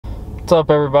What's up,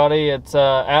 everybody? It's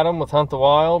Adam with Hunt the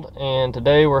Wild, and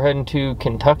today we're heading to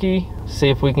Kentucky, see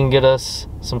if we can get us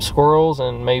some squirrels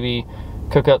and maybe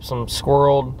cook up some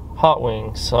squirreled hot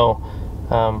wings. So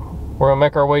we're gonna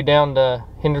make our way down to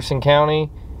Henderson County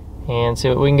and see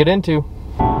what we can get into.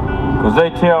 Because they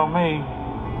tell me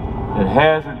that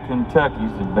Hazard, Kentucky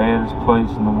is the baddest place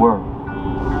in the world.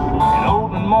 An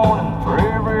open morning for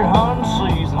every hunting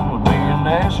season would be a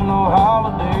national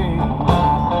holiday.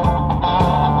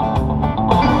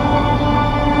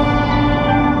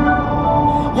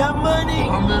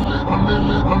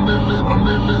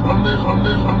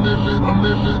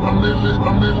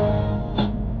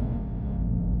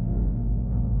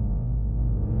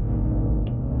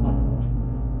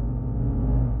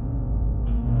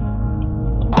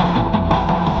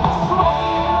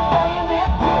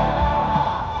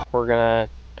 We're gonna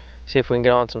see if we can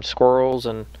get on some squirrels,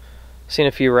 and seen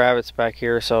a few rabbits back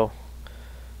here, so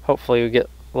hopefully we get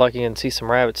lucky and see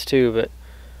some rabbits too. But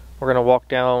we're gonna walk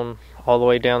down all the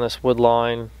way down this wood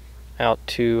line out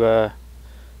to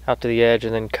the edge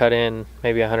and then cut in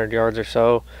maybe 100 yards or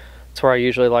so. That's where I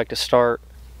usually like to start.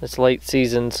 It's late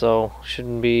season, so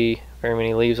shouldn't be very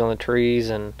many leaves on the trees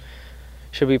and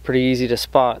should be pretty easy to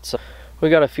spot. So we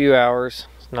got a few hours.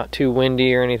 It's not too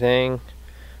windy or anything.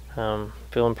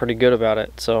 Feeling pretty good about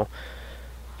it. So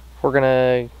we're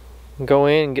gonna go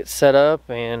in and get set up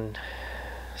and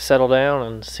settle down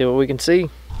and see what we can see.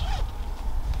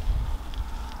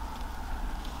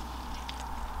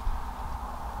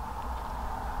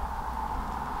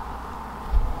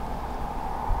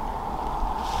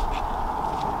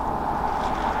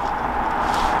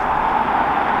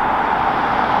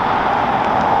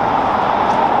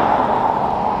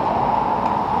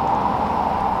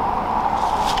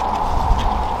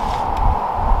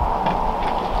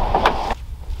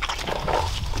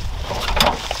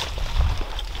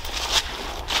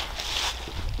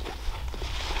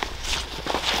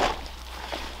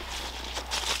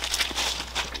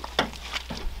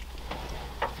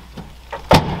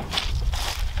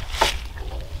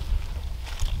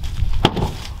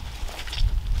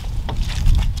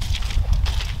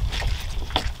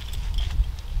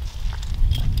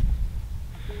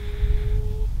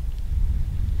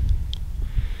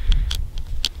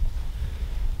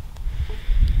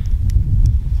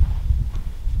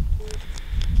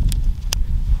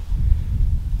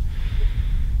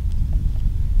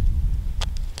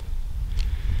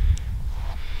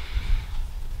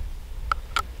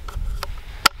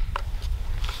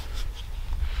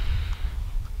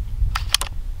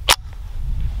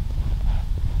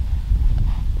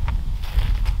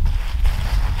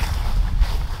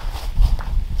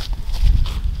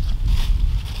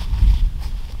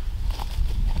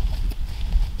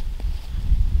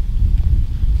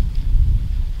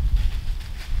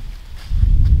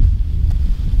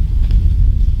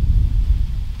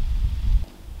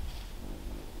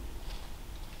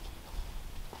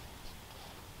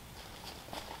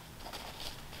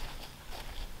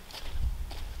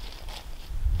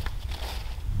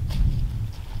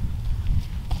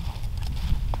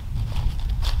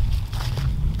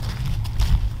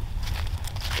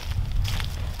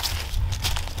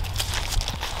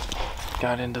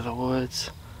 Got into the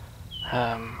woods.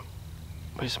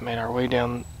 We just made our way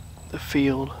down the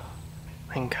field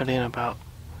and cut in about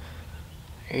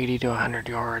 80 to 100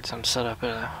 yards. I'm set up at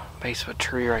a base of a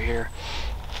tree right here.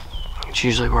 It's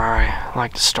usually where I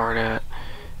like to start at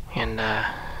and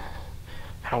kind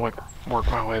of work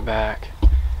my way back.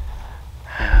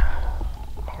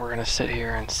 We're gonna sit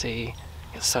here and see,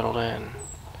 get settled in,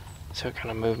 see what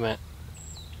kind of movement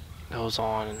goes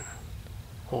on, and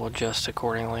we'll adjust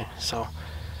accordingly. So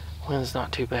wind's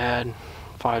not too bad,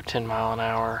 5-10 mile an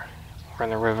hour. We're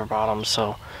in the river bottom,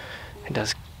 so it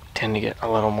does tend to get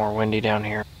a little more windy down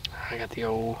here. I got the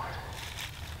old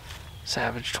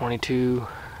Savage 22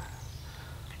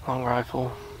 long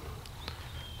rifle,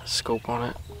 a scope on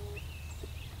it.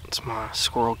 It's my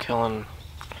squirrel killing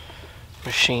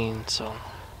machine, so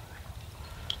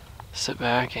sit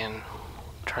back and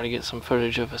try to get some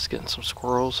footage of us getting some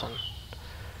squirrels, and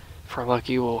if we're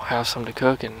lucky we'll have some to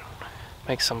cook and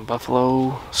make some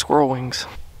buffalo squirrel wings.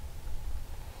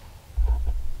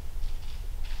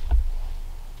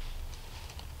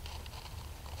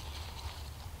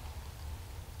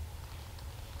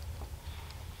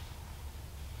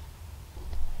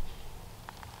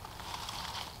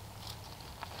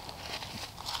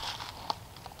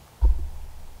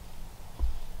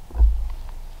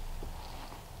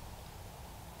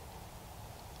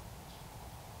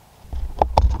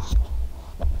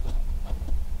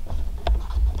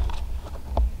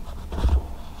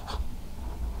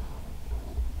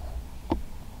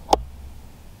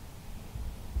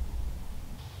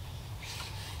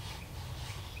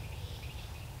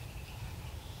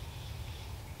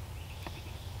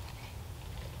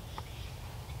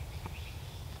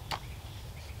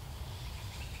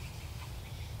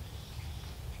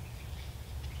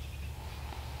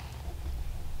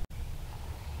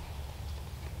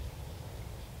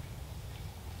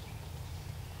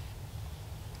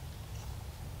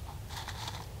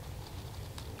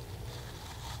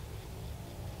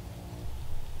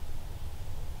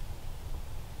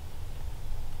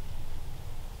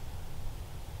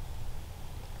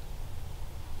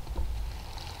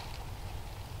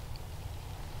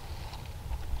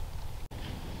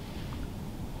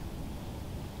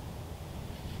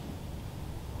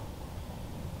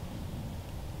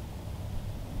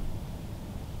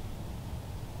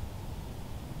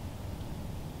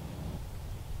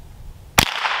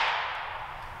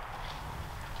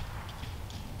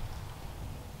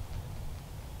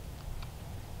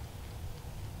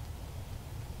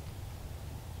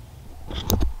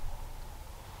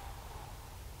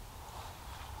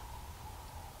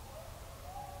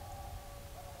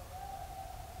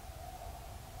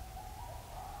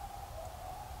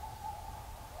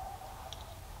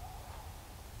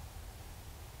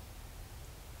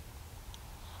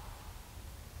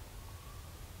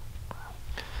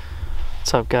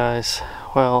 What's up, guys?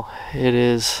 Well, it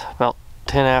is about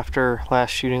 10 after last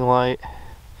shooting light.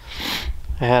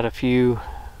 I had a few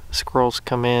squirrels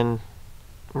come in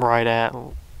right at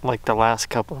like the last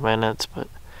couple minutes, but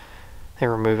they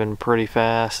were moving pretty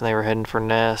fast and they were heading for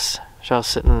nests. So I was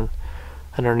sitting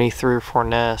underneath 3 or 4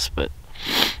 nests, but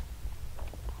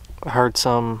I heard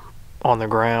some on the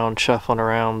ground shuffling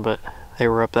around, but they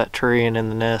were up that tree and in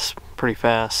the nest pretty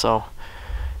fast, so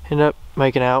ended up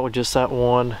making out with just that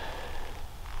one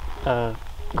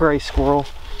gray squirrel.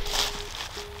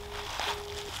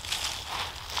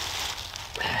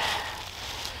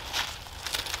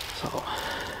 So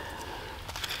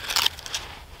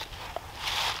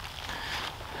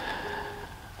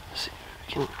see if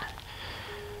we can.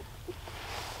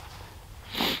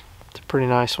 It's a pretty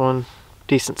nice one,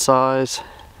 decent size,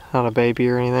 not a baby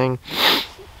or anything.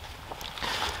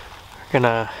 We're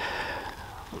gonna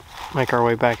make our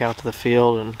way back out to the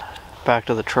field and back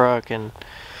to the truck and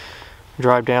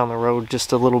drive down the road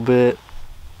just a little bit.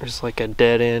 There's like a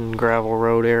dead end gravel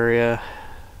road area.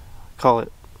 Call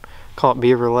it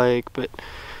Beaver Lake, but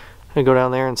I'm gonna go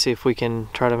down there and see if we can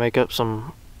try to make up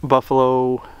some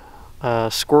buffalo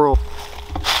squirrel.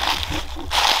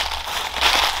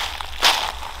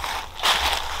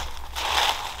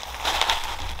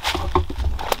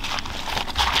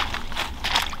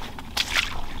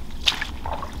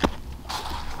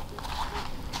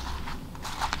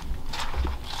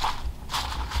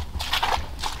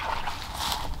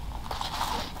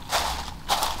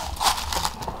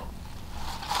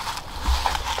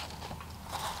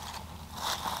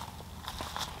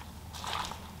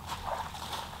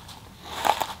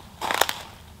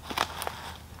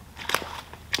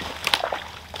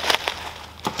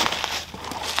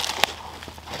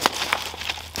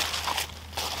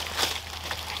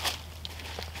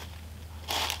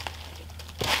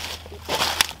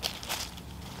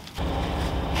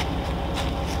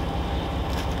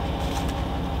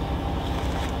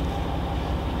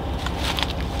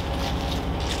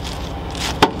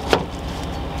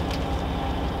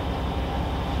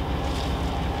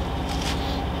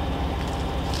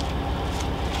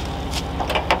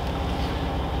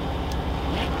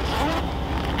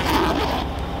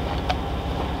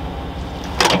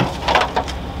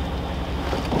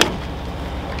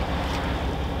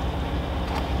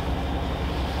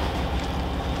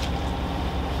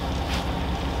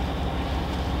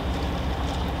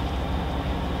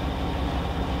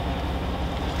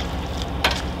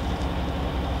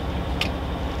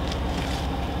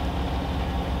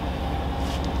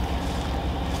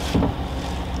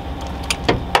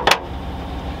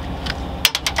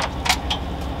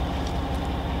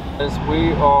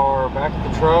 We are back at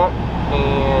the truck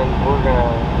and we're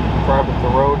gonna drive up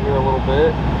the road here a little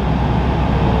bit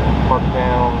and park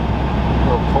down a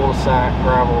little cul-de-sac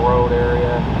gravel road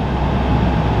area.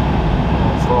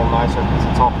 It's a little nicer because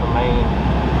it's off the main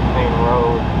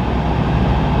road.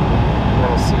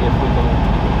 We're gonna see if we can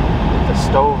get the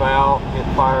stove out, get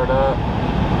fired up,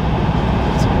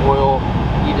 get some oil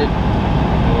heated,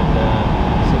 and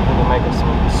see if we can make us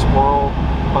some squirrel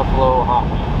buffalo hot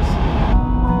wings.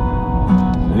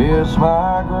 It's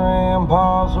my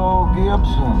grandpa's old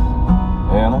Gibson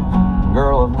and a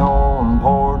girl of no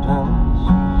importance,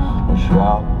 a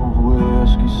shot of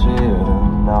whiskey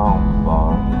sitting on the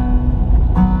bar.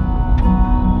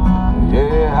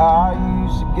 Yeah, I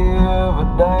used to give a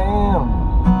damn,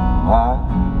 I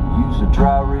used to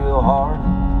try real hard,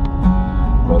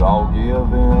 but I'll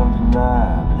give in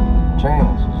tonight,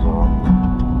 chances are.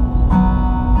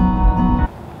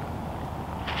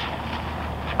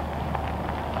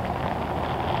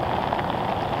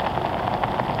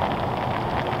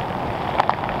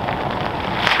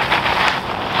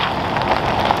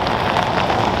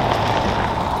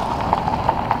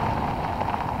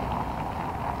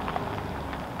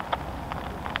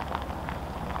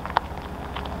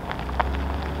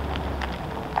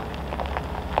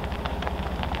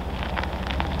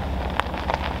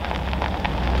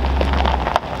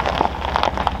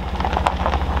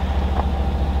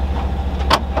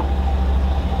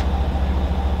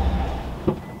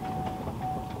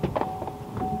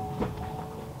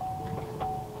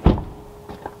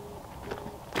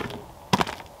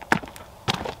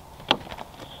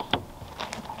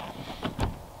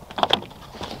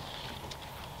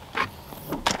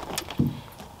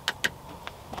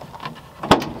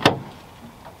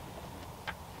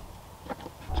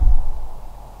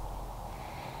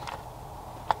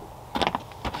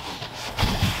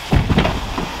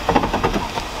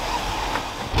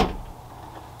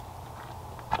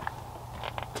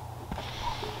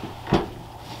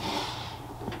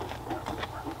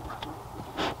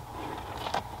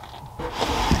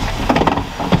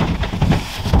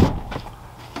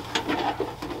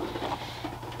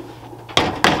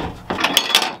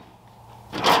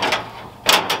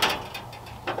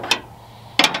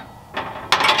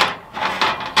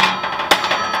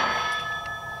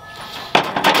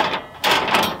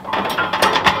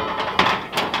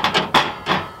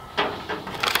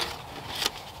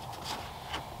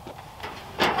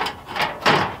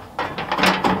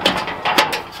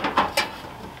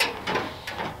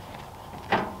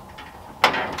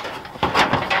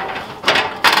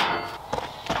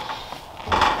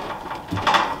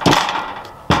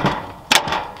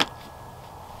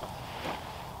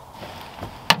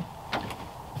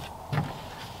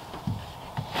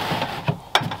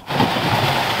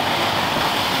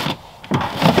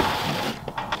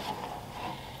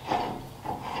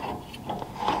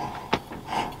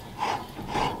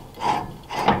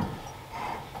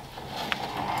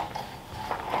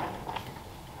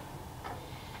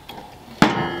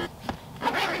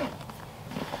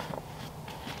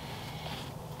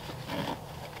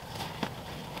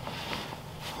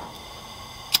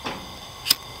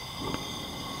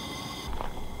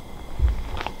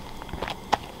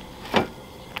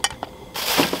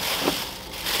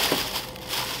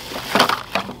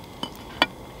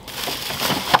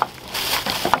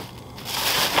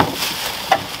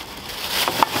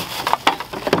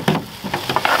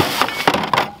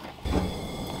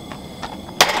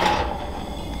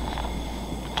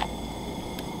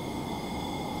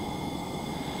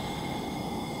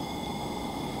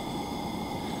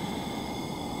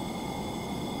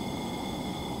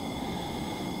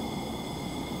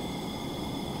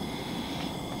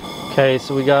 Okay,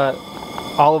 so we got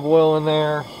olive oil in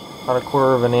there, about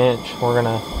 1/4 of an inch. We're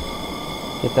gonna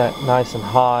get that nice and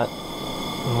hot,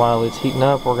 and while it's heating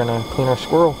up, we're gonna clean our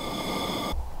squirrel.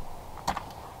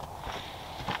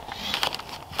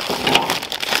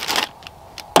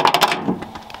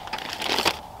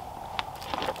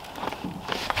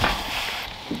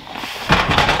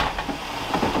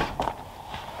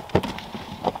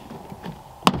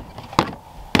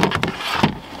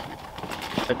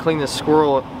 I clean this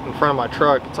squirrel in front of my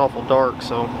truck. It's awful dark,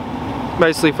 so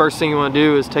basically first thing you want to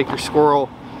do is take your squirrel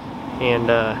and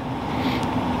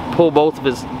pull both of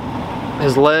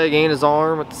his leg and his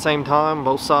arm at the same time,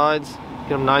 both sides, get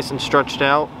them nice and stretched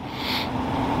out.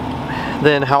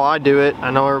 Then how I do it,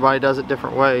 I know everybody does it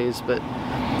different ways, but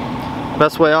the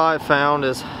best way I've found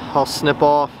is I'll snip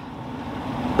off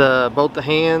both the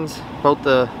hands, both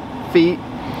the feet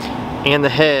and the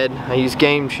head. I use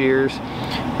game shears,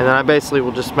 and then I basically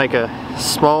will just make a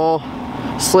small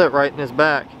slit right in his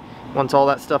back. Once all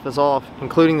that stuff is off,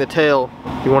 including the tail,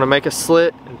 you want to make a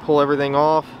slit and pull everything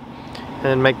off, and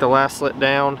then make the last slit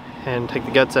down and take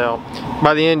the guts out.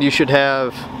 By the end you should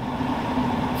have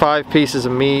 5 pieces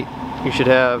of meat. You should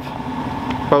have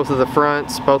both of the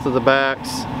fronts, both of the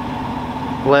backs,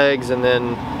 legs, and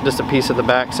then just a piece of the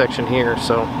back section here.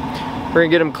 So we're gonna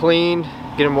get them cleaned,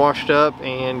 get them washed up,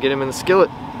 and get them in the skillet.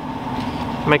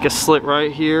 Make a slit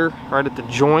right here, right at the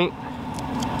joint.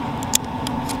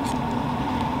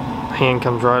 Hand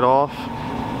comes right off.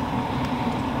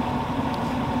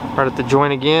 Right at the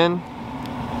joint again.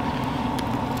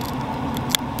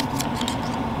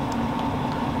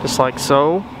 Just like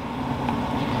so.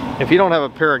 If you don't have a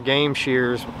pair of game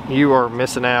shears, you are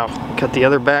missing out. Cut the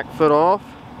other back foot off.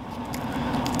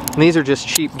 And these are just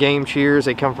cheap game shears.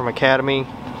 They come from Academy.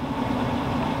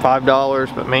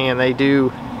 $5, but man, they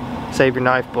do save your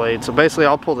knife blade. So basically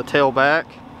I'll pull the tail back.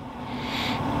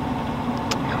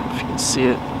 I don't know if you can see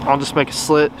it. I'll just make a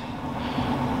slit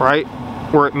right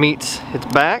where it meets its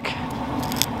back.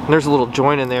 And there's a little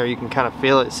joint in there, you can kind of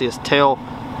feel it. See his tail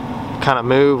kind of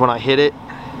move when I hit it.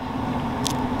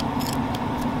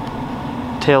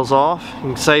 Tail's off. You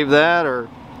can save that or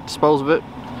dispose of it.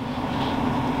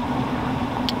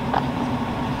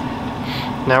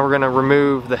 Now we're going to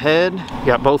remove the head. You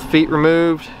got both feet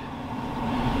removed.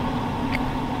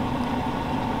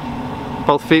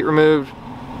 Both feet removed.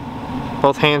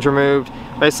 Both hands removed.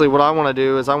 Basically what I want to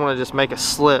do is I want to just make a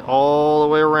slit all the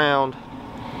way around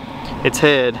its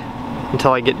head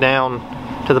until I get down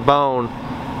to the bone,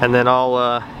 and then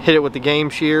I'll hit it with the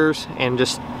game shears and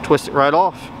just twist it right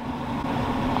off.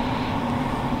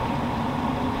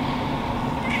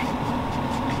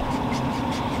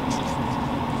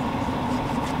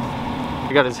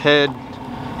 I got his head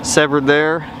severed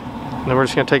there, and then we're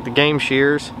just going to take the game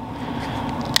shears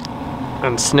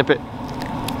and snip it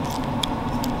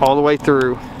all the way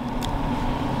through.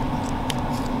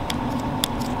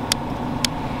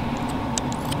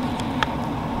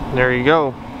 There you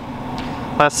go.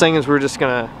 Last thing is we're just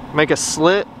gonna make a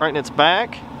slit right in its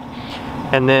back,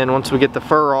 and then once we get the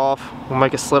fur off, we'll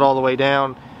make a slit all the way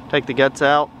down, take the guts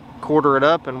out, quarter it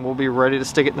up, and we'll be ready to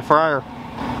stick it in the fryer.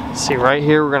 See right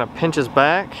here, we're gonna pinch his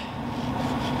back,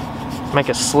 make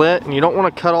a slit, and you don't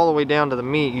want to cut all the way down to the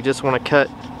meat. You just want to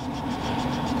cut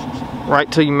right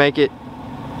till you make it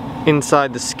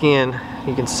inside the skin.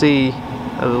 You can see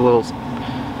the little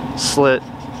slit.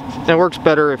 And it works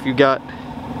better if you got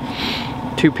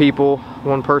 2 people,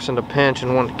 1 person to pinch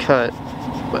and 1 to cut,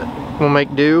 but we'll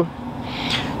make do.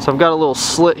 So I've got a little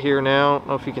slit here now. I don't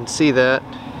know if you can see that.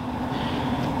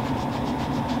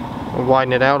 I'll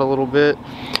widen it out a little bit.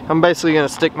 I'm basically going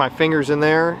to stick my fingers in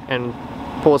there and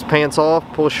pull his pants off,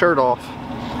 pull his shirt off.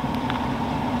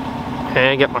 Okay,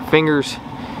 I got my fingers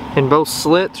in both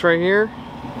slits right here.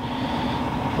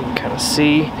 You can kind of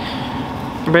see.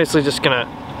 I'm basically just gonna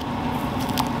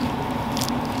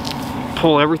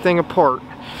pull everything apart.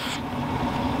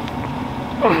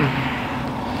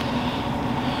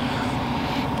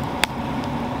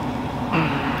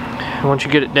 Once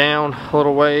you get it down a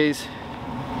little ways,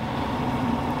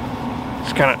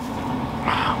 just kind of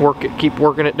work it, keep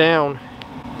working it down.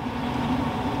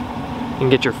 You can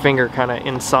get your finger kind of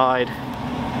inside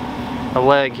a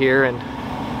leg here, and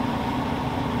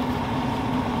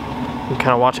you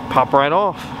kind of watch it pop right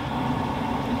off.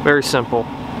 Very simple.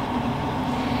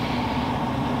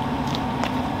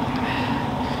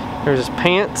 There's his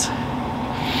pants.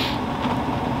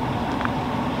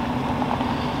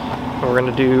 We're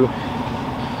gonna do,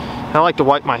 I like to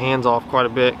wipe my hands off quite a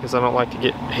bit because I don't like to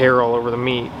get hair all over the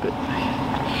meat, but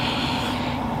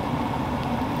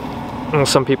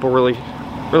some people really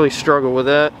struggle with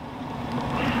that.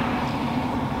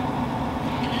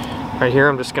 Right here,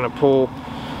 I'm just gonna pull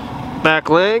back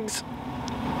legs.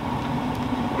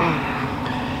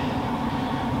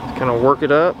 Kind of work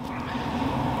it up.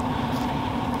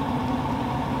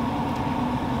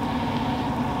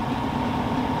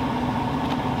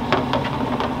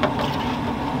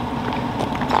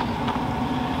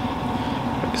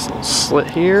 Make this little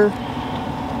slit here.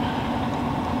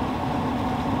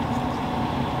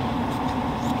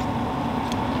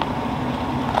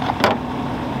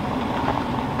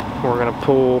 We're gonna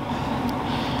pull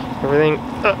everything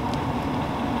up.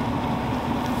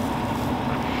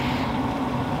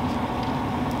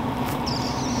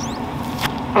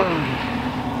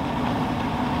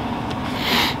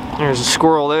 There's a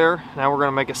squirrel there. Now we're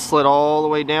gonna make a slit all the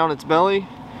way down its belly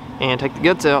and take the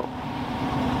guts out.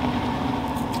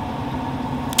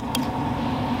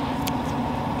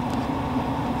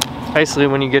 Basically,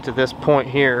 when you get to this point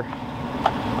here,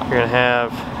 you're gonna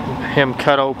have him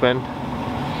cut open.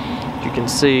 As you can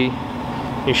see,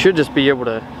 you should just be able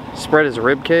to spread his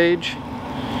rib cage,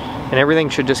 and everything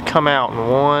should just come out in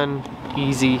one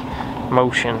easy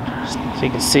motion. So you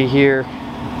can see here,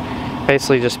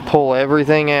 basically just pull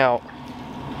everything out.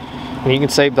 And you can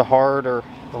save the heart or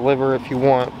the liver if you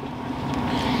want.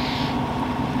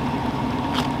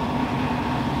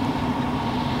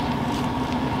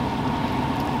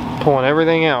 Pulling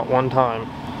everything out one time.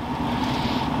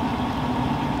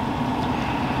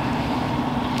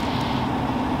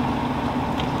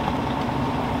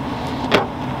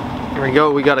 There we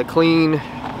go, we got a clean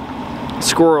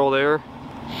squirrel there.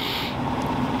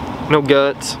 No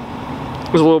guts.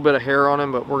 There's a little bit of hair on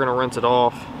him, but we're gonna rinse it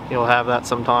off. You'll have that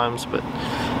sometimes, but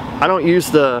I don't use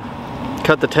the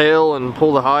cut the tail and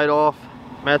pull the hide off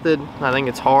method. I think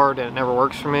it's hard and it never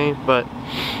works for me, but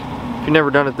if you've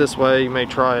never done it this way, you may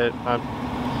try it. I've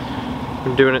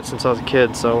been doing it since I was a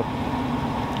kid, so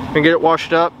I'm gonna get it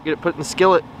washed up, get it put in the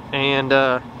skillet, and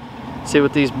see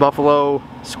what these buffalo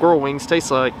squirrel wings taste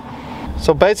like.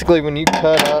 So basically, when you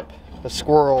cut up a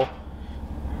squirrel,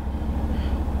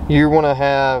 you want to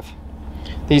have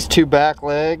these two back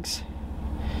legs,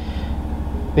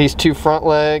 these two front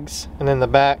legs, and then the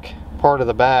back part of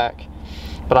the back.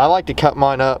 But I like to cut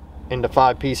mine up into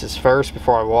 5 pieces first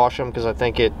before I wash them, because I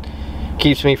think it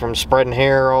keeps me from spreading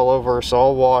hair all over. So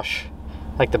I'll wash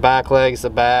like the back legs, the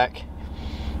back,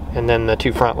 and then the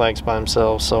 2 front legs by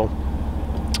themselves. So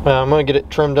I'm gonna get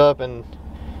it trimmed up and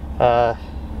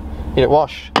get it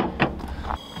washed.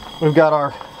 We've got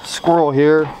our squirrel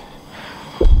here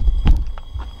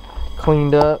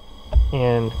cleaned up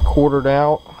and quartered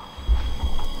out.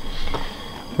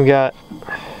 We got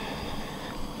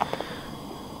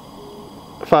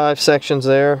 5 sections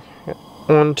there.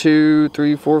 1, 2,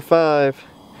 3, 4, 5.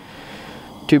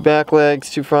 2 back legs,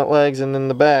 2 front legs, and then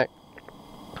the back.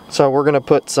 So we're gonna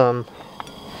put some,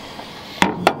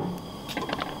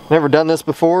 never done this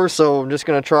before, so I'm just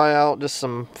gonna try out just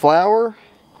some flour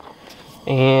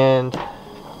and a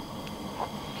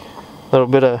little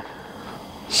bit of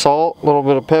salt, a little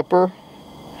bit of pepper,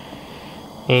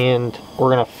 and we're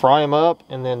gonna fry them up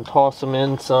and then toss them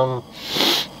in some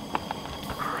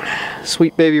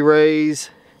Sweet Baby Ray's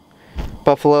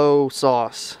buffalo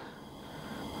sauce,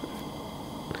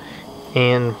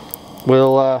 and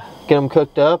we'll get them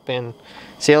cooked up and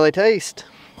see how they taste.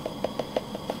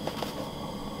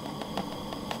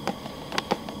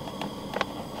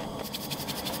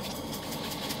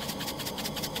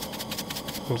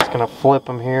 I'm just gonna flip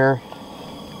them here.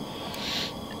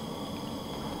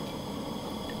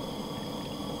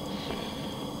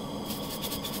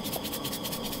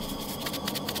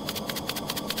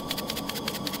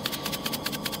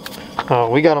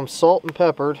 We got them salt and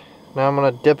peppered. Now I'm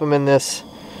gonna dip them in this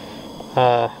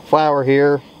flour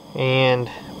here, and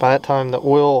by that time the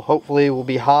oil hopefully will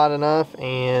be hot enough,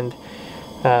 and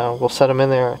we'll set them in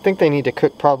there. I think they need to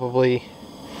cook probably,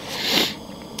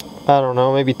 I don't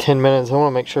know, maybe 10 minutes. I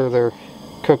want to make sure they're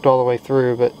cooked all the way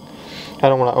through, but I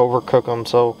don't want to overcook them.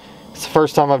 So it's the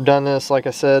first time I've done this, like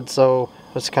I said, so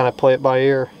let's kind of play it by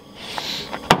ear.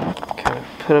 Kind of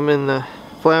put them in the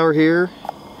flour here.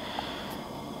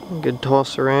 Good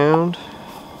toss around.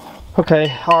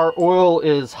 Okay, our oil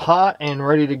is hot and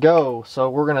ready to go, so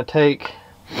we're gonna take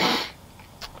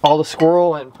all the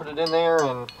squirrel and put it in there,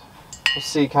 and we'll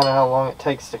see kind of how long it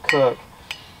takes to cook.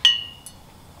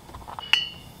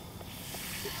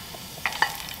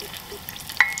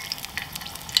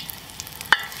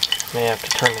 May have to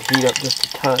turn the heat up just a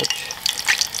touch.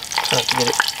 Try not to get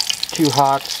it too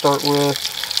hot to start with.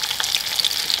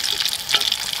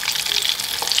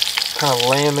 Kind of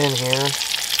lay them in here.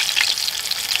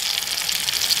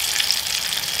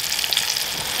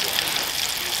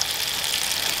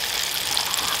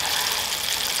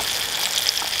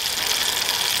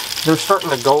 They're starting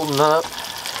to golden up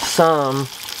some.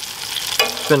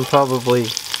 It's been probably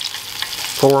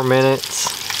 4 minutes.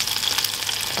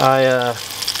 I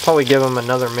probably give them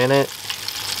another minute,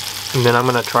 and then I'm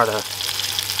gonna try to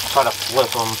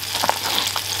flip them.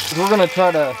 We're gonna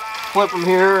try to flip them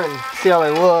here and see how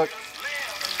they look.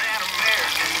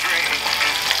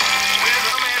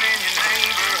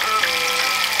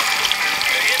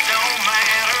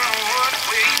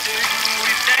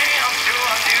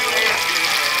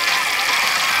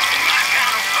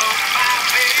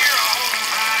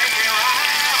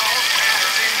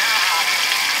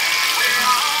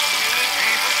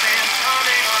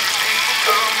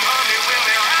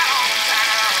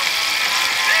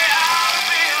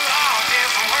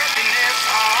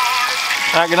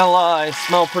 Not gonna lie,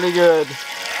 smell pretty good.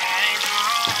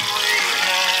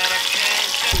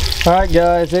 Alright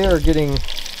guys, they are getting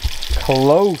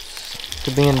close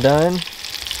to being done.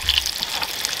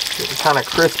 Getting kind of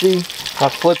crispy.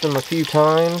 I've flipped them a few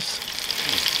times.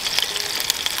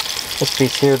 This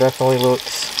piece here definitely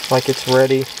looks like it's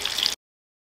ready.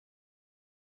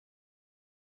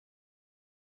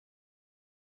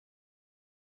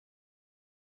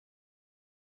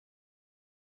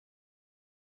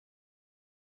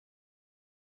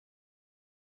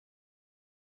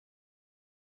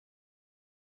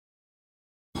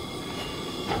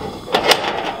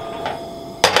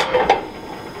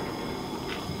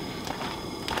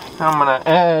 I'm gonna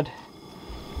add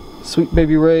Sweet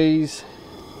Baby Ray's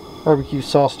barbecue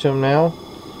sauce to them now.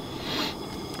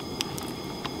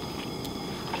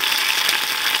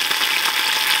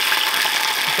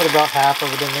 Put about half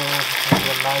of it in there, and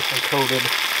get nice and coated.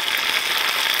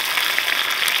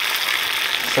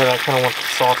 So I kind of want the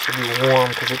sauce to be warm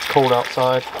because it's cold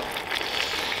outside.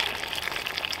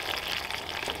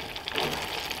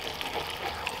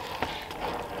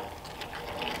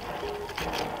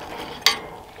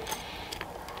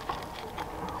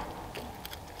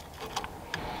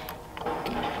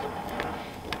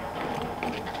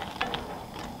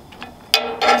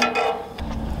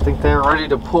 I think they're ready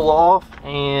to pull off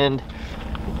and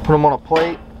put them on a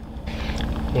plate,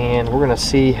 and we're gonna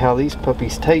see how these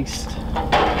puppies taste.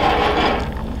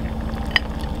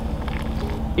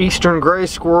 Eastern gray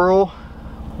squirrel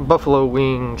buffalo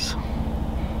wings,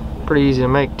 pretty easy to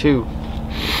make too.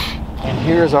 And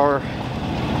here's our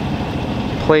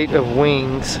plate of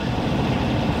wings.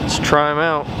 Let's try them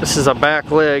out. This is a back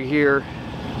leg here.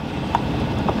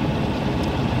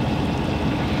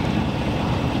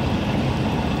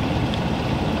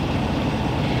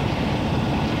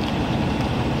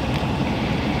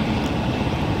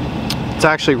 It's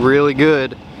actually really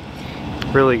good.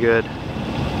 Really good.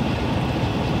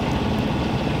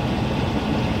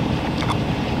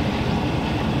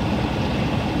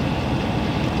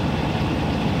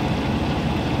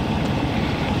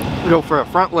 Go for a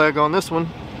front leg on this one.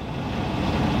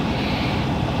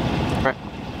 All right.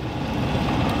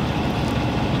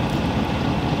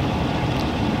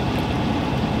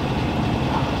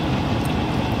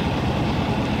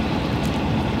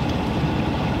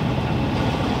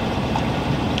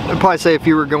 I'd probably say if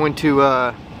you were going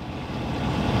to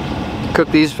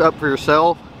cook these up for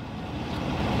yourself,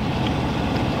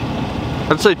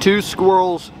 I'd say 2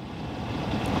 squirrels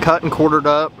cut and quartered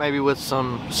up, maybe with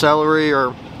some celery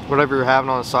or whatever you're having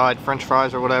on the side, french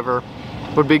fries or whatever,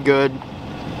 would be good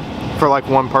for like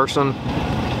 1 person.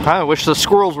 I wish the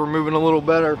squirrels were moving a little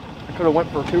better. I could have went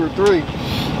for 2 or 3.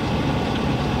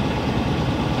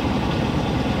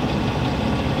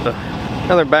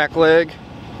 Another back leg.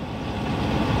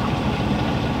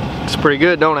 It's pretty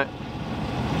good, don't it?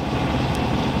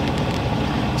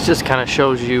 It just kind of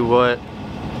shows you what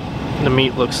the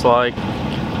meat looks like.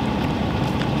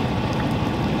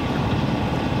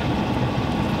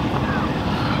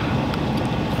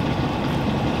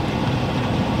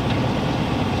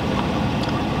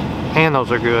 And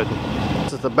those are good.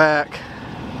 This is the back.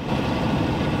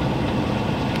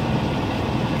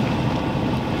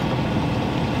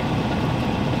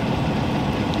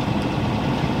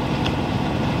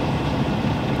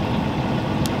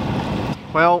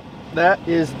 Well, that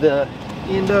is the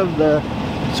end of the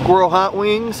squirrel hot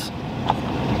wings.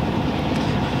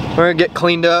 We're gonna get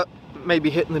cleaned up, maybe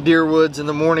hitting the deer woods in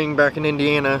the morning back in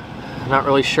Indiana. Not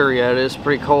really sure yet. It is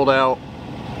pretty cold out.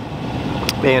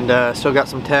 And still got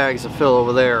some tags to fill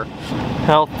over there.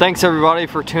 Well, thanks everybody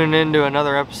for tuning in to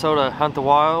another episode of Hunt the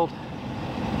Wild.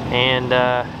 And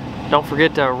don't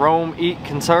forget to roam, eat,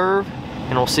 conserve,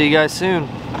 and we'll see you guys soon.